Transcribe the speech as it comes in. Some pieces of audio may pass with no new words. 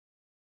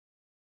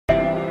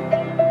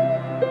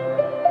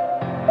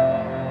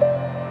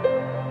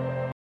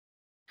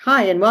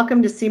Hi, and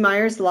welcome to C.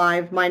 Myers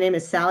Live. My name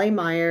is Sally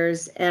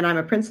Myers, and I'm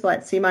a principal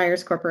at C.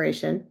 Myers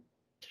Corporation.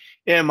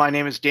 And my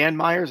name is Dan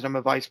Myers, and I'm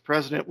a vice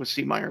president with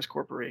C. Myers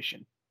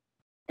Corporation.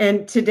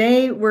 And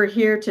today we're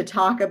here to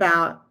talk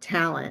about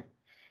talent.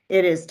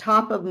 It is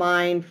top of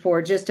mind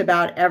for just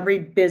about every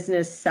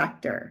business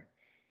sector.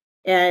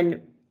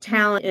 And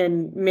talent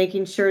and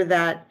making sure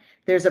that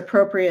there's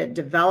appropriate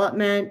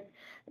development,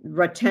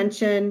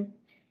 retention,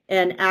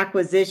 and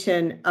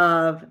acquisition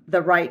of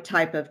the right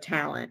type of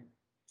talent.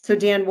 So,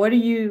 Dan, what are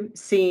you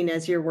seeing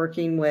as you're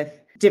working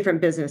with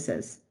different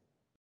businesses?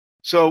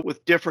 So,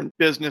 with different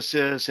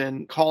businesses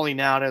and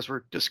calling out as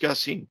we're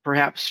discussing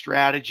perhaps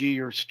strategy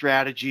or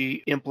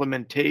strategy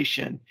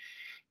implementation,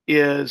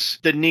 is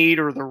the need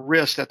or the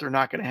risk that they're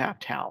not going to have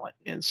talent.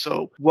 And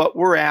so, what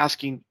we're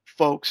asking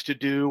folks to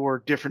do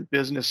or different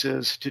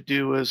businesses to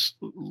do is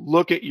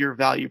look at your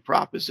value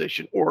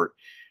proposition, or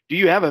do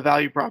you have a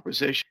value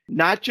proposition,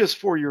 not just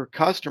for your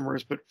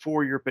customers, but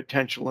for your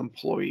potential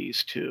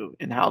employees too,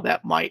 and how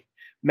that might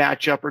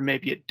match up, or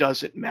maybe it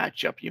doesn't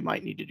match up. You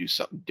might need to do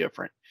something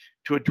different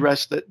to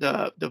address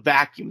the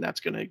vacuum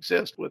that's going to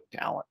exist with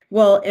talent.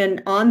 Well,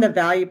 and on the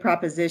value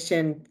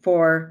proposition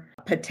for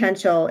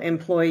potential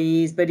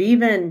employees, but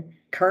even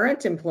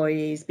current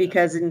employees,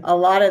 because in a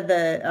lot of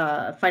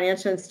the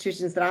financial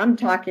institutions that I'm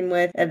talking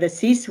with at the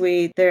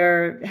C-suite,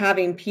 they're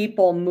having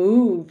people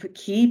move,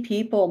 key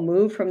people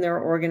move from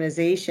their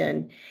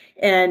organization.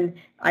 And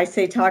I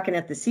say talking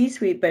at the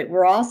C-suite, but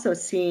we're also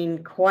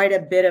seeing quite a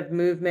bit of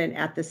movement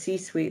at the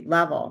C-suite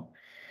level.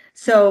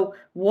 So,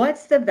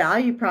 what's the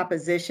value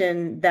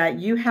proposition that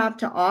you have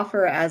to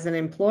offer as an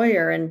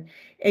employer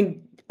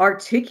and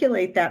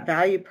articulate that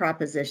value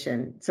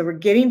proposition? So, we're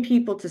getting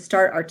people to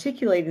start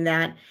articulating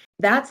that.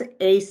 That's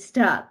a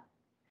step.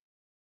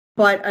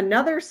 But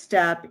another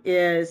step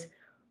is,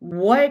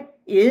 what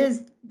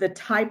is the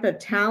type of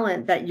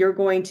talent that you're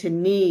going to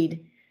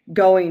need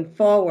going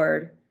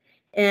forward?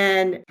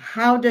 And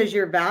how does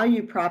your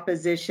value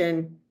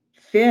proposition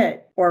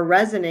fit or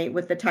resonate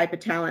with the type of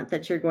talent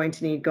that you're going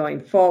to need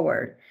going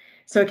forward?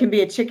 So it can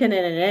be a chicken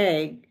and an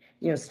egg.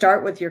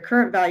 Start with your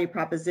current value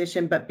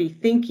proposition, but be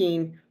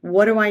thinking,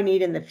 what do I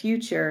need in the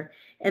future?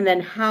 And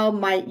then how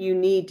might you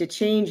need to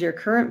change your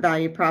current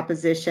value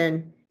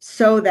proposition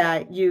so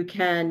that you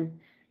can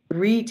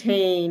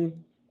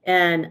retain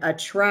and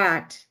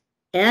attract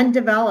and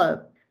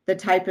develop the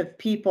type of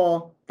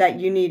people that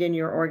you need in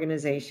your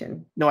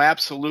organization? No,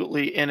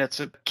 absolutely. And it's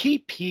a key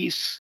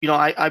piece.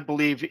 I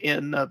believe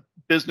in the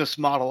business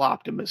model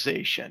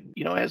optimization,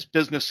 as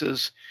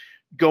businesses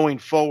going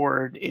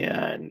forward.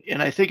 And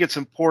I think it's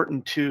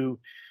important to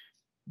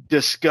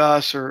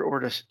discuss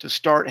or to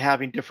start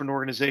having different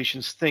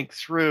organizations think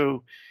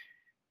through,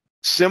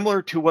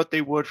 similar to what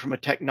they would from a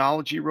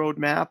technology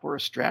roadmap or a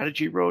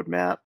strategy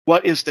roadmap,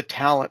 what is the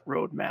talent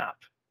roadmap?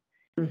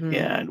 Mm-hmm.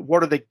 And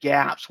what are the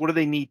gaps? What do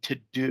they need to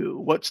do?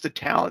 What's the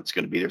talent's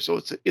going to be there?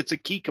 So it's a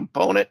key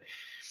component.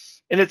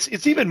 And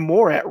it's even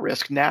more at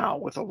risk now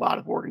with a lot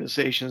of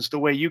organizations. The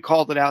way you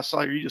called it out,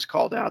 Sawyer, you just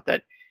called out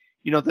that,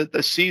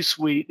 the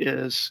C-suite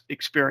is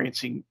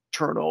experiencing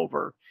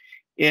turnover.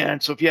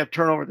 And so if you have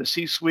turnover at the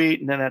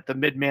C-suite and then at the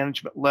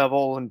mid-management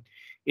level and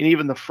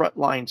even the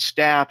frontline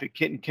staff, it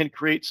can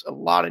create a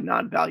lot of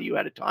non-value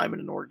added time in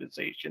an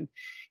organization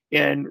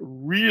and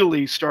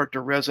really start to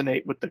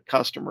resonate with the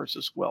customers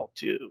as well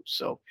too.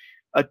 So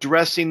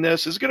addressing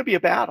this is going to be a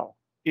battle.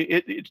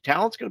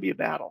 Talent's going to be a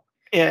battle.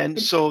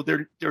 And so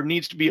there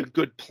needs to be a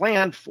good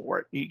plan for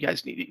it. You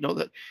guys need to know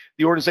that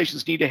the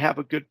organizations need to have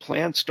a good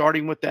plan,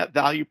 starting with that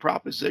value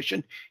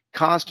proposition,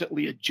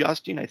 constantly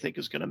adjusting, I think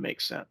is going to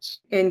make sense.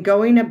 And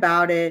going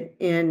about it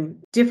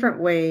in different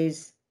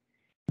ways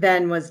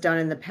than was done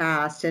in the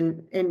past,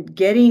 and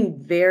getting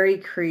very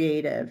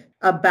creative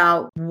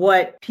about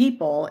what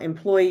people,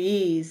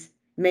 employees,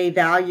 may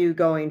value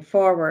going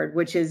forward,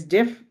 which is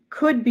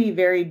could be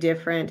very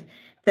different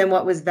than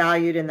what was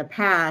valued in the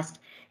past,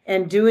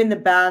 and doing the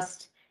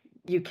best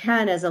you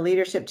can as a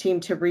leadership team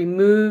to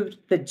remove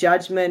the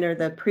judgment or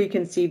the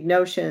preconceived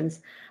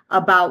notions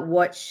about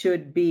what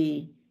should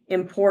be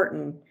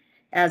important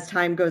as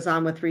time goes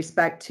on with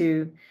respect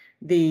to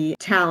the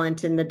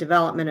talent and the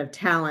development of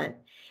talent.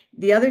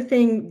 The other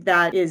thing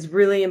that is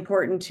really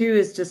important too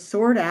is to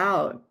sort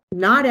out,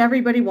 not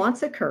everybody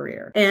wants a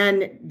career,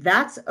 and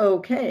that's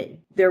okay.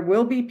 There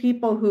will be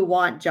people who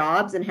want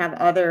jobs and have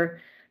other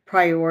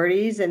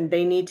priorities, and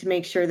they need to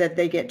make sure that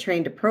they get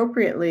trained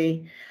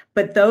appropriately.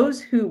 But those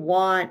who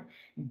want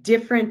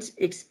different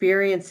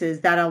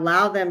experiences that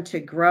allow them to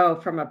grow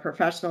from a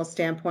professional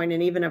standpoint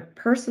and even a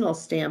personal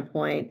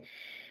standpoint,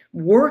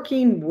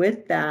 working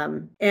with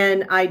them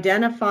and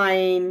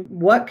identifying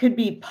what could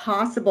be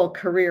possible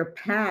career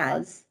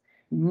paths,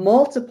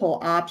 multiple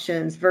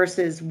options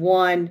versus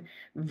one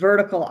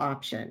vertical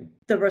option.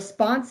 The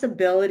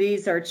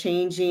responsibilities are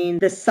changing.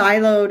 The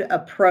siloed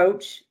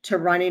approach to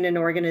running an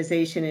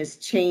organization is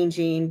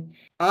changing.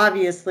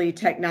 Obviously,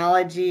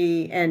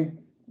 technology and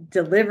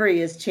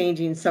delivery is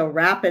changing so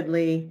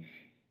rapidly.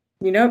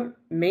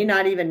 May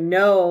not even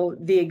know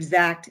the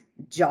exact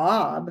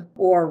job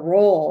or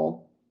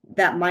role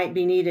that might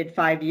be needed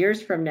 5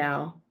 years from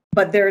now.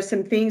 But there are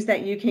some things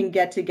that you can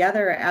get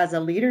together as a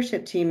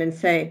leadership team and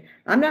say,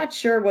 I'm not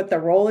sure what the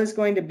role is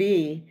going to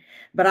be,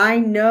 but I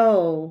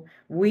know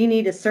we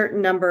need a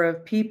certain number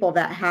of people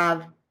that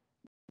have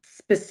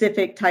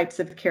specific types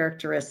of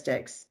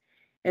characteristics.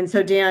 And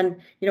so,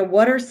 Dan,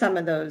 what are some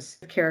of those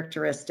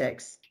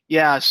characteristics?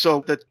 Yeah,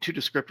 so the two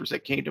descriptors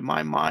that came to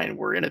my mind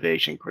were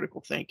innovation,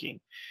 critical thinking.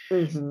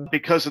 Mm-hmm.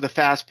 Because of the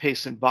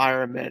fast-paced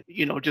environment,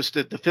 just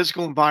the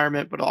physical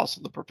environment, but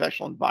also the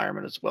professional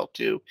environment as well,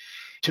 too.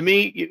 To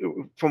me,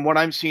 from what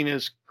I'm seeing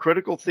is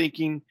critical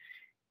thinking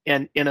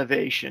and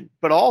innovation,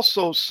 but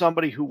also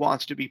somebody who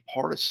wants to be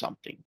part of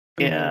something.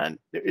 Mm-hmm. And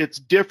it's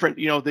different.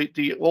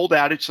 The old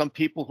adage, some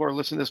people who are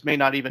listening to this may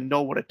not even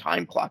know what a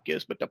time clock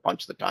is, but to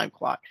punch the time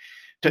clock,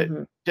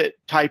 to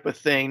type of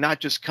thing, not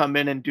just come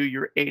in and do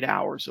your 8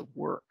 hours of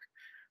work.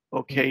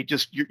 Okay,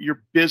 just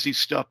your busy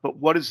stuff, but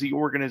what is the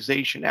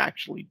organization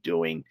actually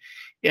doing,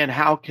 and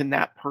how can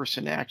that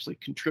person actually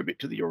contribute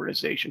to the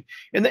organization?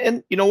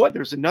 And you know what?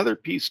 There's another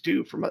piece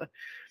too from a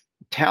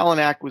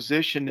talent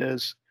acquisition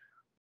is,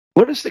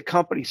 what does the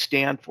company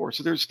stand for?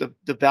 So there's the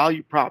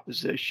value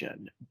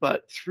proposition,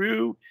 but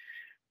through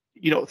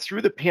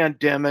the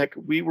pandemic,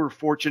 we were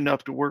fortunate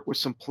enough to work with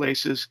some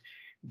places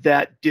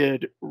that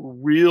did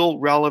real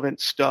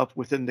relevant stuff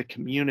within the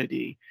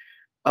community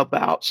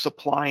about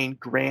supplying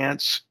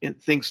grants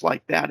and things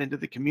like that into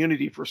the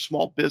community for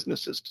small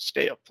businesses to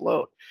stay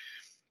afloat.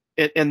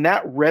 And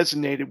that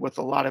resonated with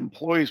a lot of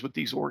employees with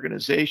these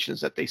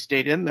organizations that they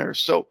stayed in there.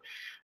 So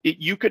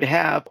you could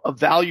have a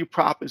value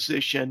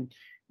proposition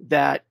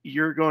that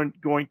you're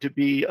going to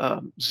be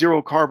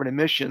zero carbon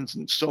emissions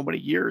in so many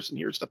years, and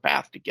here's the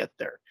path to get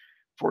there.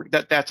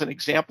 That's an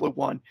example of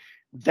one.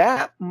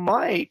 That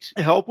might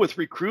help with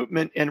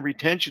recruitment and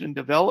retention and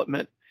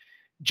development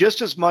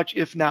just as much,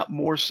 if not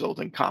more so,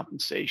 than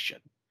compensation.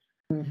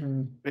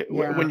 Mm-hmm.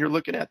 Yeah. When you're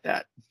looking at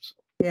that.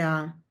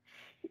 Yeah.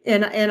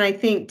 And I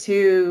think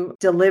too,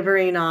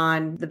 delivering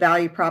on the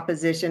value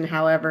proposition,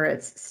 however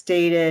it's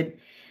stated,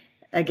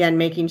 again,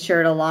 making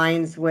sure it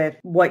aligns with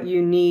what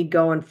you need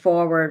going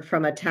forward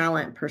from a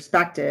talent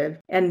perspective.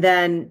 And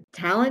then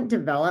talent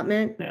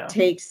development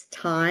takes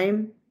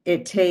time.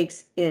 It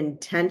takes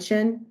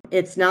intention.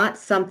 It's not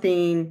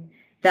something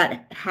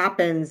that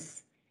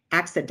happens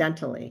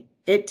accidentally.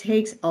 It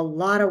takes a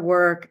lot of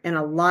work and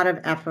a lot of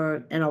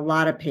effort and a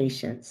lot of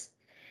patience.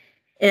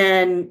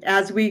 And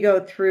as we go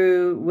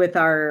through with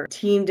our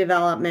team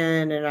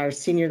development and our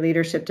senior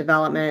leadership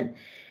development,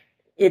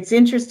 it's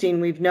interesting.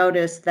 We've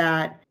noticed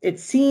that it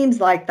seems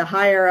like the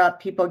higher up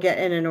people get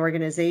in an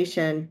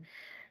organization,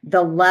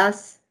 the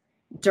less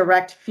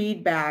direct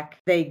feedback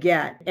they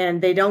get,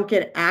 and they don't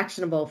get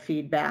actionable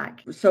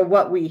feedback. So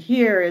what we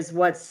hear is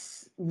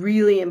what's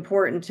really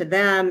important to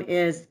them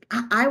is,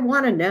 I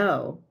want to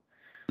know.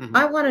 Mm-hmm.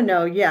 I want to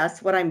know,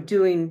 yes, what I'm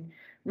doing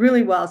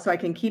really well so I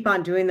can keep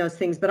on doing those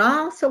things, but I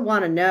also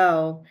want to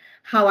know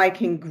how I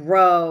can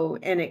grow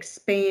and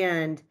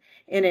expand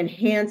and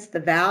enhance the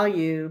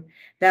value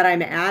that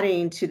I'm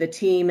adding to the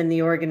team and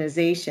the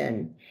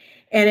organization.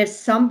 And if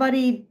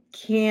somebody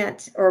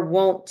can't or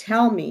won't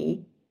tell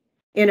me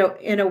in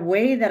a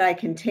way that I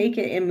can take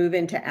it and move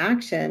into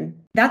action,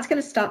 that's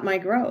going to stop my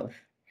growth.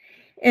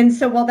 And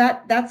so, well,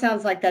 that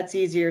sounds like that's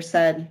easier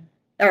said,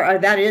 or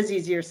that is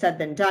easier said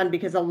than done,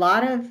 because a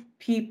lot of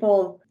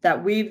people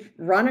that we've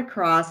run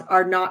across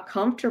are not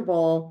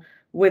comfortable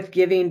with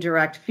giving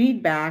direct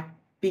feedback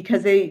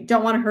because they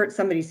don't want to hurt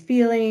somebody's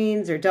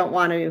feelings or don't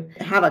want to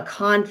have a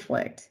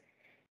conflict.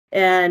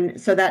 And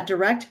so that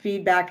direct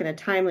feedback in a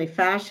timely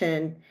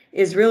fashion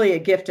is really a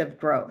gift of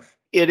growth.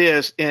 It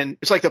is. And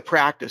it's like the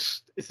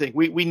practice thing.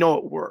 We know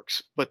it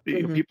works, but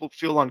people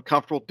feel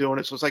uncomfortable doing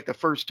it. So it's like the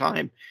first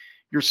time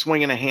you're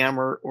swinging a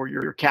hammer or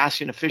you're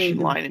casting a fishing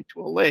line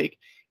into a lake,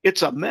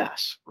 it's a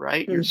mess,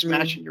 right? You're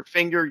smashing your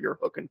finger, you're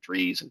hooking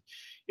trees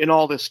and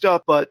all this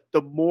stuff. But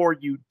the more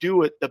you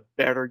do it, the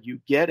better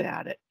you get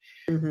at it.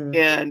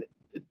 And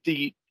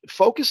the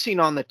focusing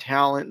on the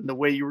talent and the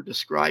way you were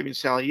describing,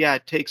 Sally, yeah,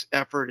 it takes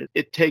effort.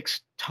 It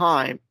takes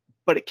time,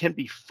 but it can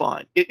be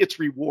fun. It's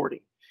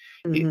rewarding.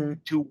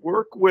 To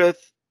work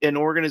with an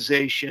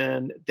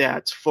organization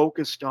that's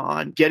focused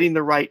on getting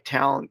the right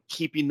talent,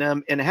 keeping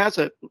them, and has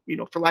a,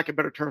 for lack of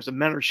better terms, a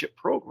mentorship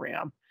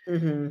program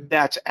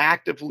that's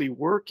actively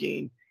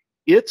working.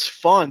 It's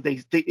fun.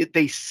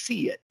 They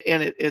see it.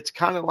 And it's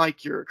kind of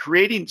like you're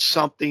creating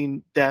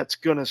something that's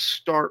going to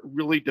start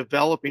really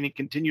developing and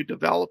continue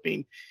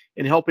developing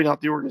and helping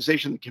out the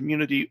organization, the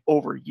community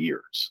over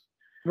years.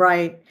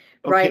 Right.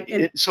 Okay.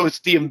 Right. So it's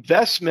the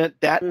investment,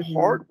 that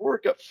hard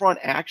work up front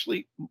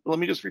actually, let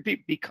me just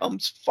repeat,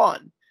 becomes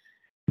fun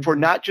for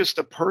not just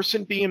the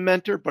person being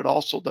mentored, but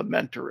also the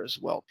mentor as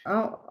well.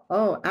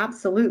 Oh,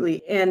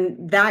 absolutely.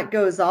 And that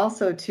goes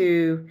also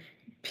to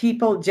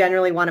people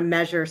generally want to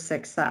measure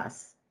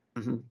success.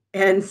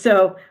 And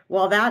so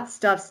while that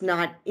stuff's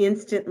not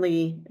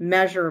instantly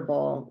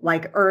measurable,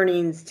 like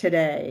earnings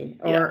today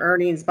or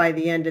earnings by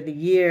the end of the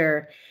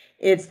year,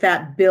 it's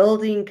that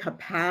building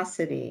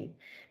capacity,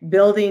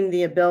 building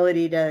the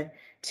ability to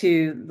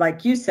to,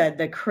 like you said,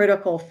 the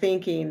critical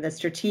thinking, the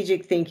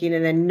strategic thinking,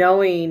 and then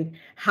knowing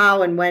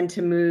how and when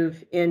to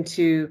move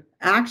into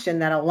action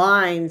that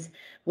aligns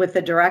with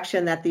the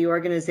direction that the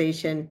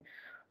organization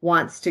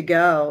wants to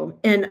go.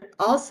 And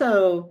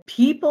also,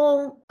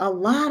 a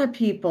lot of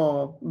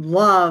people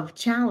love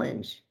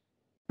challenge.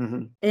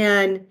 Mm-hmm.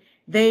 And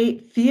they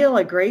feel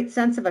a great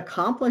sense of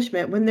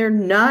accomplishment when they're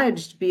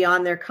nudged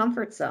beyond their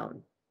comfort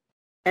zone.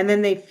 And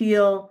then they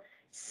feel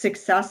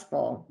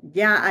successful.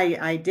 Yeah,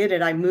 I did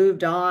it. I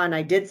moved on.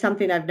 I did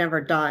something I've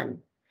never done.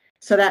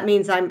 So that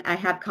means I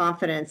have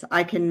confidence.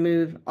 I can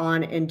move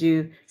on and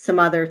do some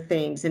other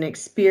things and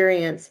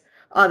experience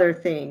other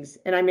things.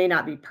 And I may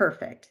not be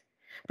perfect.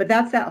 But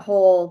that's that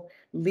whole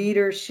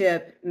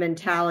leadership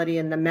mentality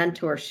and the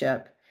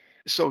mentorship.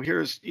 So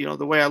here's,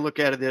 the way I look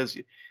at it is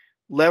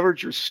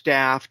leverage your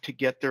staff to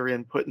get their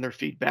input and their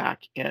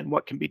feedback and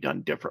what can be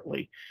done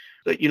differently.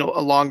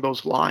 Along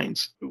those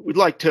lines, we'd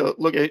like to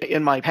look at,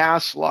 in my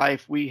past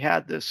life, we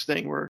had this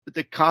thing where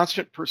the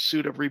constant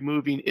pursuit of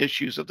removing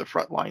issues of the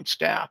frontline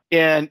staff.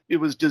 And it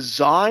was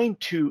designed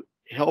to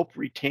help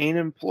retain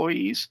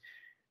employees.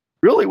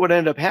 Really what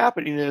ended up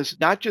happening is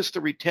not just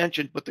the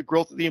retention, but the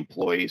growth of the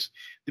employees,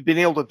 they've been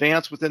able to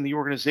advance within the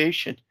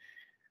organization,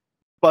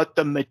 but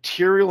the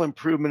material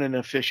improvement and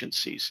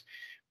efficiencies,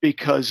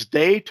 because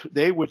they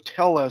would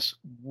tell us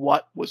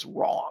what was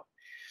wrong.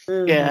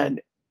 Mm-hmm.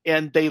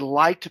 And they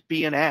liked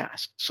being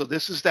asked. So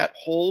this is that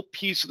whole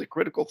piece of the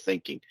critical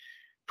thinking.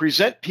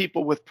 Present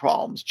people with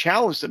problems,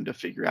 challenge them to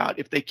figure out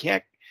if they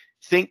can't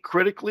think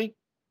critically,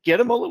 get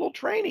them a little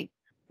training.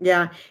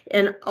 Yeah.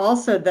 And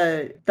also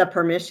the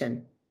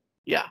permission.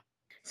 Yeah.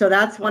 So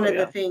that's one of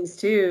the things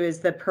too, is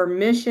the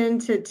permission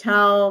to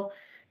tell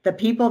the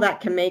people that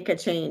can make a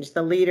change,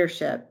 the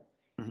leadership.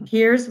 Mm-hmm.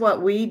 Here's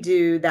what we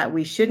do that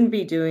we shouldn't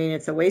be doing.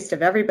 It's a waste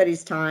of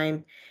everybody's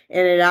time.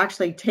 And it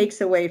actually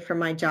takes away from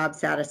my job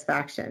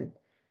satisfaction.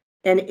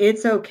 And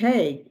it's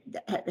okay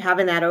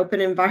having that open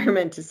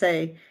environment to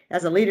say,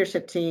 as a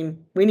leadership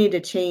team, we need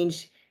to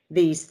change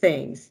these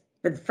things.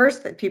 But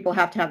first, that people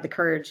have to have the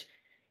courage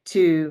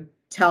to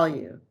tell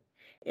you.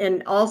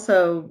 And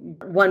also,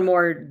 one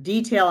more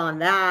detail on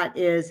that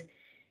is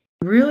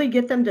really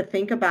get them to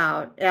think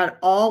about at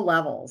all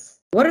levels,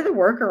 what are the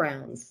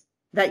workarounds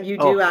that you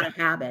do out of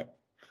habit?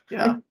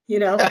 Yeah.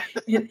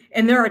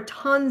 And there are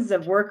tons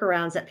of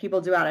workarounds that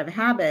people do out of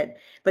habit,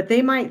 but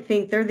they might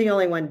think they're the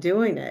only one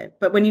doing it.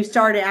 But when you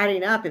start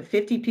adding up, if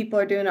 50 people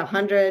are doing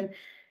 100,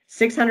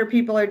 600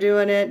 people are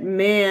doing it,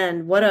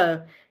 man,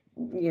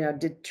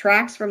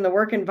 detracts from the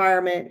work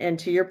environment. And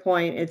to your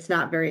point, it's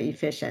not very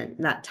efficient.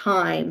 And that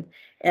time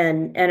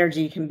and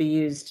energy can be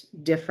used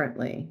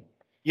differently.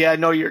 Yeah,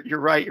 no, you're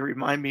right. You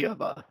remind me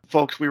of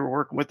folks we were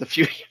working with a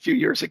few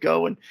years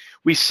ago, and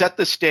we set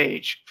the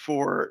stage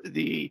for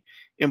the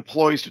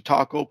employees to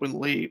talk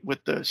openly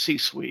with the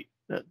C-suite,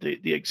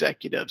 the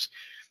executives,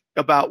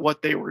 about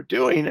what they were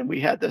doing. And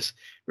there's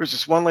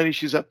this one lady,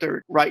 she's up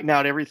there writing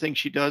out everything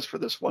she does for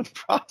this one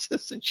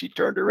process, and she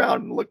turned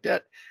around and looked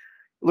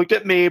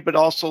at me, but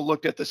also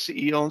looked at the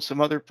CEO and some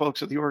other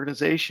folks of the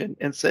organization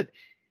and said,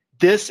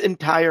 this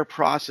entire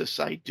process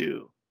I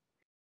do,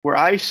 where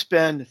I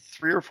spend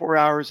 3 or 4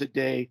 hours a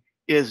day,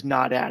 is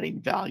not adding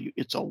value.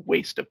 It's a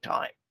waste of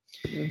time.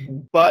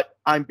 Mm-hmm. But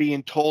I'm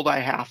being told I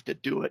have to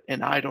do it,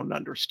 and I don't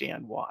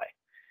understand why.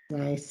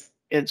 Nice.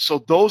 And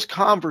so those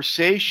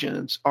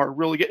conversations are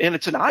really good, and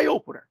it's an eye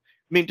opener.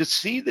 I mean, to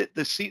see that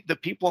the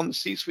people in the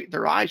C-suite,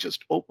 their eyes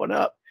just open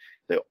up,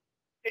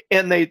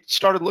 and they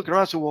started looking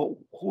around and said, well,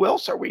 who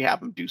else are we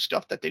having do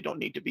stuff that they don't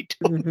need to be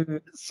doing? Mm-hmm.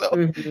 So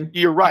mm-hmm.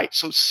 You're right.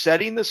 So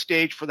setting the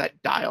stage for that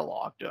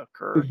dialogue to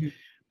occur. Mm-hmm.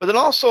 But then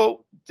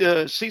also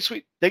the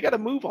C-suite, they got to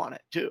move on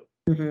it too.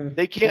 Mm-hmm.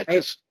 They can't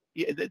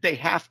they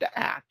have to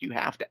act. You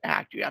have to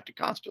act. You have to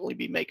constantly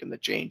be making the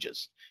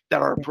changes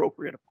that are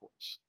appropriate, of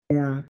course.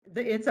 Yeah.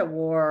 It's a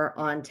war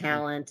on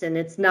talent, and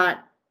it's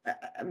not,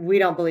 we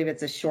don't believe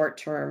it's a short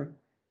term.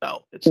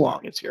 No, it's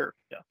long. It's here.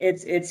 Yeah.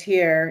 It's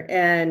here.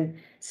 And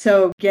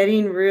so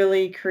getting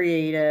really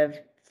creative,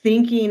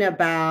 thinking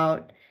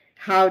about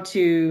how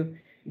to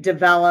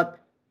develop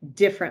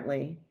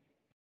differently.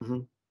 Mm-hmm.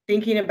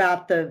 Thinking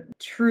about the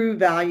true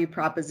value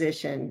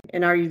proposition,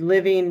 and are you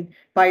living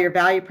by your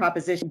value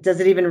proposition? Does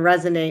it even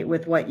resonate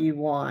with what you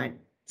want?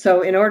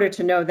 So in order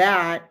to know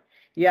that,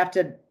 you have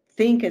to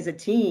think as a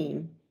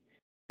team,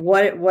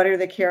 what are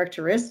the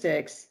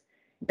characteristics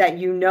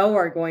that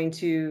are going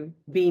to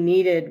be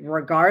needed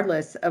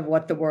regardless of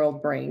what the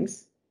world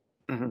brings.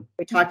 Mm-hmm.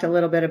 We talked a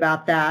little bit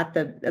about that,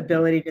 the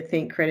ability to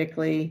think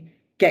critically,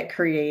 get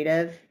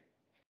creative,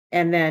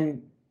 and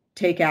then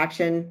take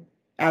action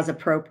as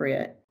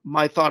appropriate.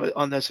 My thought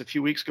on this a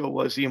few weeks ago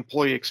was the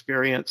employee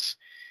experience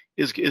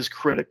is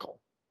critical.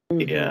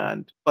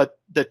 Mm-hmm. But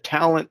the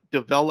talent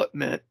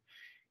development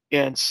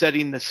and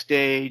setting the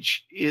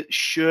stage, it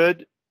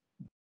should,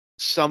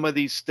 some of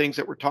these things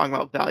that we're talking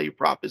about, value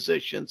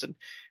propositions and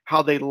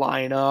how they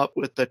line up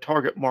with the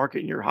target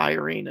market you're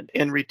hiring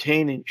and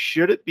retaining,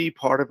 should it be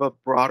part of a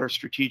broader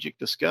strategic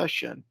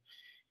discussion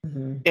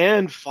mm-hmm.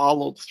 and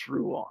followed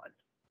through on?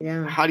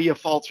 Yeah. How do you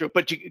fall through?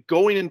 But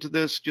going into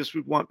this, just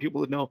we want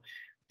people to know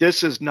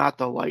this is not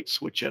the light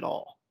switch at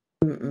all.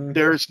 Mm-mm.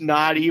 There's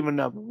not even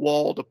a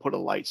wall to put a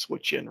light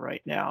switch in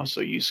right now.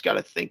 So you just got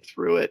to think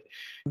through it,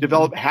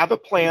 have a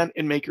plan,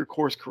 and make your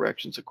course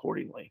corrections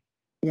accordingly.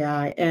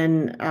 Yeah,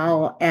 and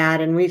I'll add,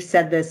 and we've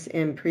said this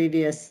in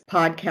previous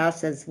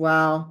podcasts as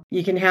well,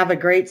 you can have a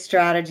great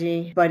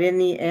strategy, but in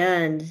the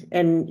end,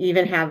 and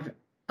even have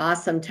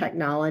awesome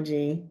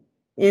technology,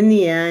 in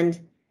the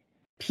end,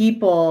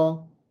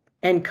 people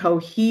and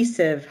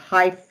cohesive,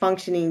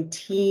 high-functioning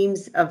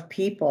teams of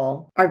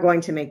people are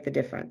going to make the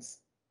difference.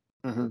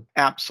 Mm-hmm.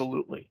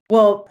 Absolutely.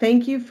 Well,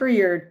 thank you for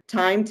your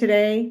time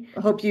today. I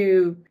hope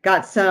you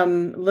got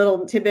some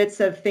little tidbits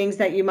of things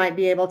that you might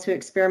be able to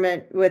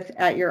experiment with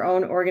at your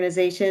own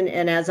organization.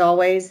 And as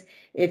always,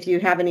 if you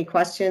have any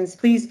questions,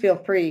 please feel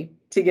free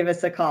to give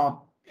us a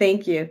call.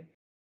 Thank you.